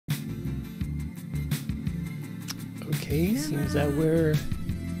Okay, seems that we're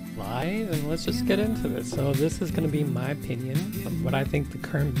live, and let's just get into this. So this is going to be my opinion of what I think the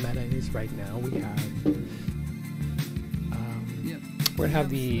current meta is right now. We're going to have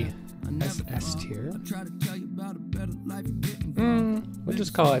the SS tier. We'll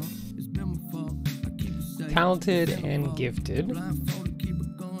just call it talented and gifted.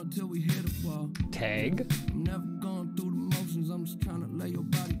 Tag.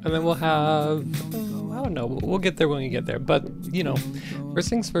 And then we'll have, I don't know, we'll get there when we get there. But, you know, first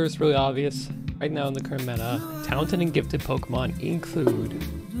things first, really obvious. Right now in the current meta, talented and gifted Pokemon include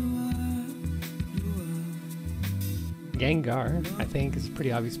Gengar, I think is a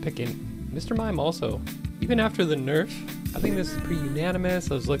pretty obvious pick. And Mr. Mime also. Even after the nerf, I think this is pretty unanimous.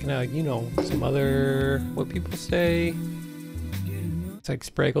 I was looking at, you know, some other, what people say. It's like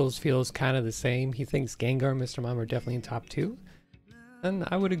Spraggles feels kind of the same. He thinks Gengar and Mr. Mime are definitely in top 2. And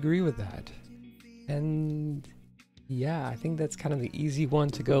I would agree with that. And yeah, I think that's kind of the easy one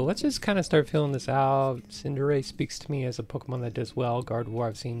to go. Let's just kind of start filling this out. Cinderace speaks to me as a Pokemon that does well. Gardevoir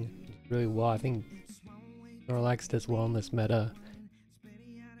I've seen really well. I think Snorlax does well in this meta.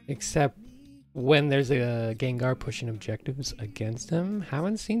 Except when there's a Gengar pushing objectives against him.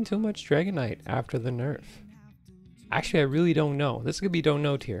 Haven't seen too much Dragonite after the nerf. Actually, I really don't know. This could be don't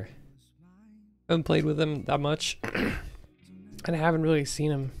know tier. Haven't played with him that much. And I haven't really seen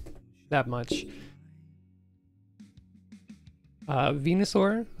him that much.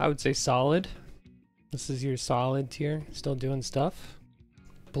 Venusaur, I would say solid. This is your solid tier, still doing stuff.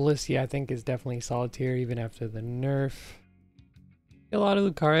 Blissey, I think, is definitely solid tier even after the nerf. A lot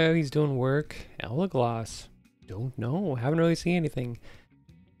of Lucario, he's doing work. Elagloss, don't know, haven't really seen anything.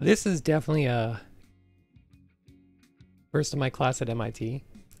 This is definitely a first in my class at MIT.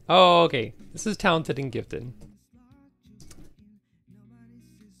 Oh, okay, this is talented and gifted.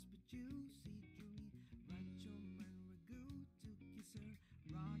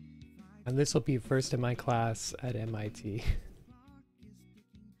 And this will be first in my class at MIT.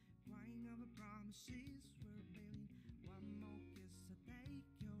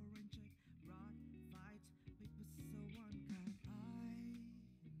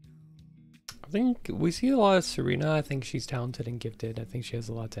 I think we see a lot of Serena. I think she's talented and gifted. I think she has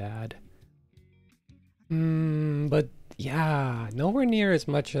a lot to add. But yeah, nowhere near as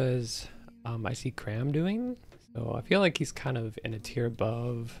much as I see Cram doing. So I feel like he's kind of in a tier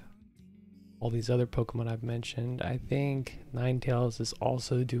above all these other Pokemon I've mentioned. I think Ninetales is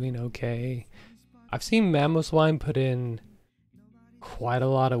also doing okay. I've seen Mamoswine put in quite a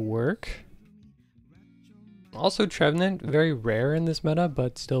lot of work. Also Trevenant, very rare in this meta,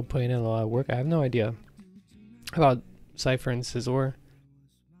 but still putting in a lot of work. I have no idea about Cypher and Scizor.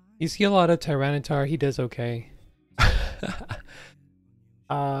 You see a lot of Tyranitar, he does okay.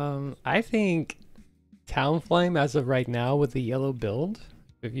 I think Talonflame as of right now with the yellow build,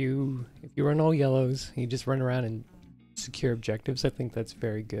 if you run all yellows, you just run around and secure objectives, I think that's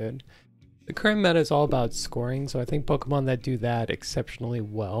very good. The current meta is all about scoring, so I think Pokemon that do that exceptionally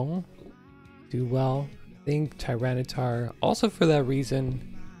well do well. I think Tyranitar, also for that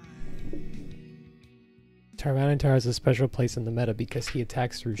reason, Tyranitar has a special place in the meta because he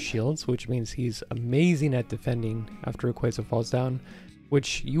attacks through shields, which means he's amazing at defending after Rayquaza falls down,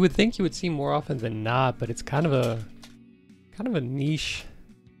 which you would think you would see more often than not, but it's kind of a niche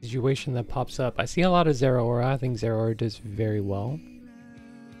situation that pops up. I see a lot of Zeraora. I think Zeraora does very well.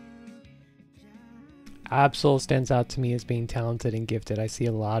 Absol stands out to me as being talented and gifted. I see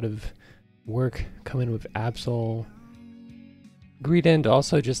a lot of work coming with Absol. Greedent,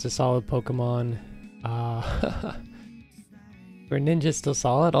 also just a solid Pokemon. Greninja's still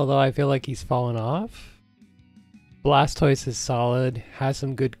solid, although I feel like he's fallen off. Blastoise is solid, has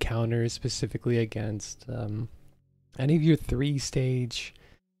some good counters specifically against any of your 3-stage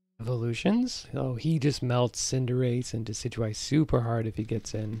evolutions. Oh, he just melts Cinderace and Decidueye super hard if he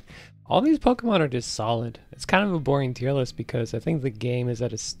gets in. All these Pokemon are just solid. It's kind of a boring tier list because I think the game is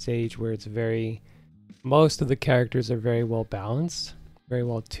at a stage where it's most of the characters are very well balanced, very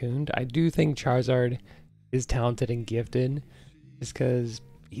well tuned. I do think Charizard is talented and gifted just because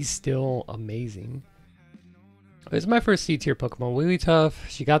he's still amazing. This is my first C tier Pokemon, Wigglytuff.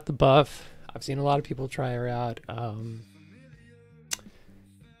 She got the buff. I've seen a lot of people try her out.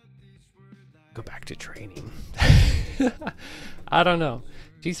 Go back to training. I don't know.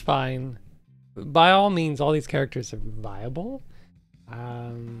 She's fine. By all means, all these characters are viable.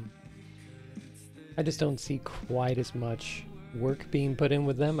 I just don't see quite as much work being put in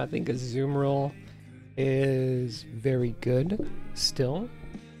with them. I think Azumarill is very good still.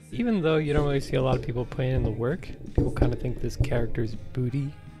 Even though you don't really see a lot of people putting in the work. People kind of think this character's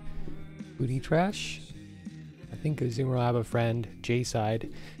booty trash. I think Azumarill, I have a friend,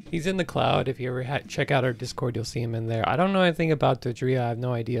 J-Side. He's in the cloud. If you ever check out our Discord, you'll see him in there. I don't know anything about Dodria. I have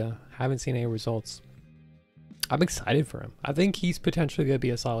no idea. I haven't seen any results. I'm excited for him. I think he's potentially going to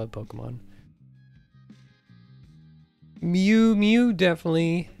be a solid Pokemon. Mew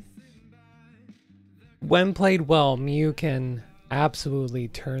definitely. When played well, Mew can absolutely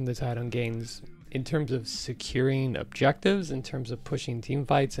turn the tide on games in terms of securing objectives, in terms of pushing team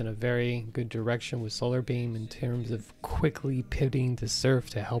fights in a very good direction with Solar Beam, in terms of quickly pivoting to Surf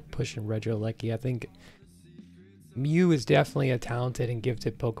to help push in Regieleki. I think Mew is definitely a talented and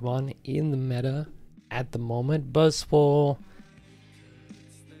gifted Pokemon in the meta at the moment. Buzzwole,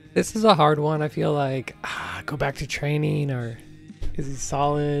 this is a hard one. I feel like, go back to training, or is he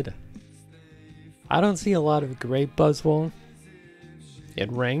solid? I don't see a lot of great Buzzwole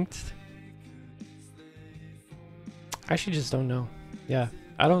in ranked. I actually just don't know. Yeah,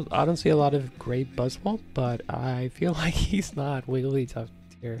 I don't see a lot of great Buzzwole, but I feel like he's not Wigglytuff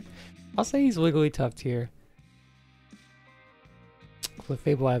tier. I'll say he's Wigglytuff tier.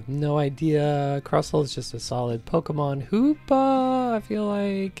 Clefable, I have no idea. Crustle is just a solid Pokemon. Hoopa, I feel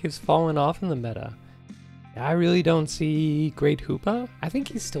like he's fallen off in the meta. I really don't see great Hoopa. I think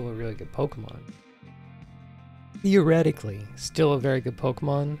he's still a really good Pokemon. Theoretically, still a very good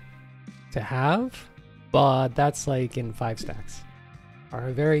Pokemon to have, but that's like in 5 stacks. Are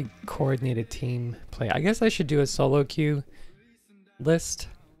a very coordinated team play. I guess I should do a solo queue list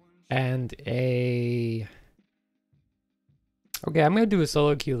and a... Okay, I'm gonna do a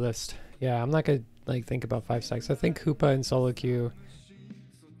solo queue list. Yeah, I'm not gonna like think about 5 stacks. I think Hoopa in solo queue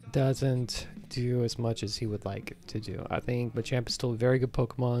doesn't do as much as he would like to do. I think Machamp is still a very good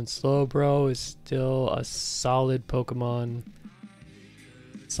Pokemon. Slowbro is still a solid Pokemon.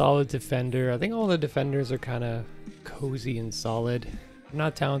 Solid defender. I think all the defenders are kind of cozy and solid. They're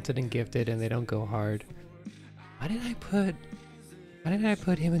not talented and gifted, and they don't go hard. Why did I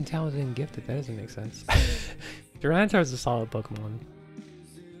put him in talented and gifted? That doesn't make sense. Tyranitar is a solid Pokemon.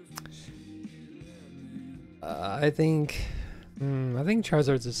 I think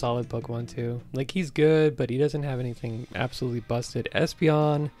Charizard's a solid Pokemon too. Like, he's good, but he doesn't have anything absolutely busted.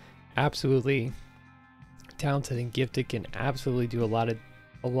 Espeon, absolutely talented and gifted, can absolutely do a lot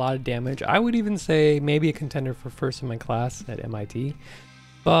of damage. I would even say maybe a contender for first in my class at MIT,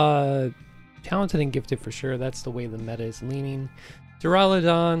 but talented and gifted for sure. That's the way the meta is leaning.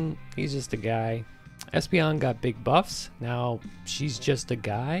 Duraludon, he's just a guy. Espeon got big buffs. Now she's just a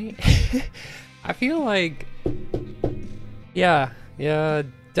guy. I feel like, yeah,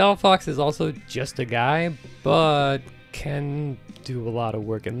 Delphox is also just a guy, but can do a lot of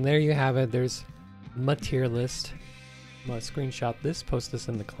work. And there you have it. There's my tier list. I'm gonna screenshot this, post this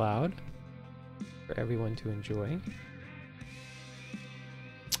in the cloud for everyone to enjoy.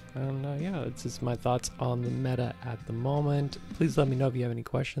 And yeah, it's just my thoughts on the meta at the moment. Please let me know if you have any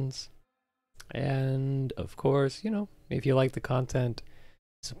questions. And of course, you know, if you like the content,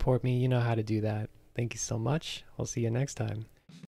 support me, you know how to do that. Thank you so much. I'll see you next time.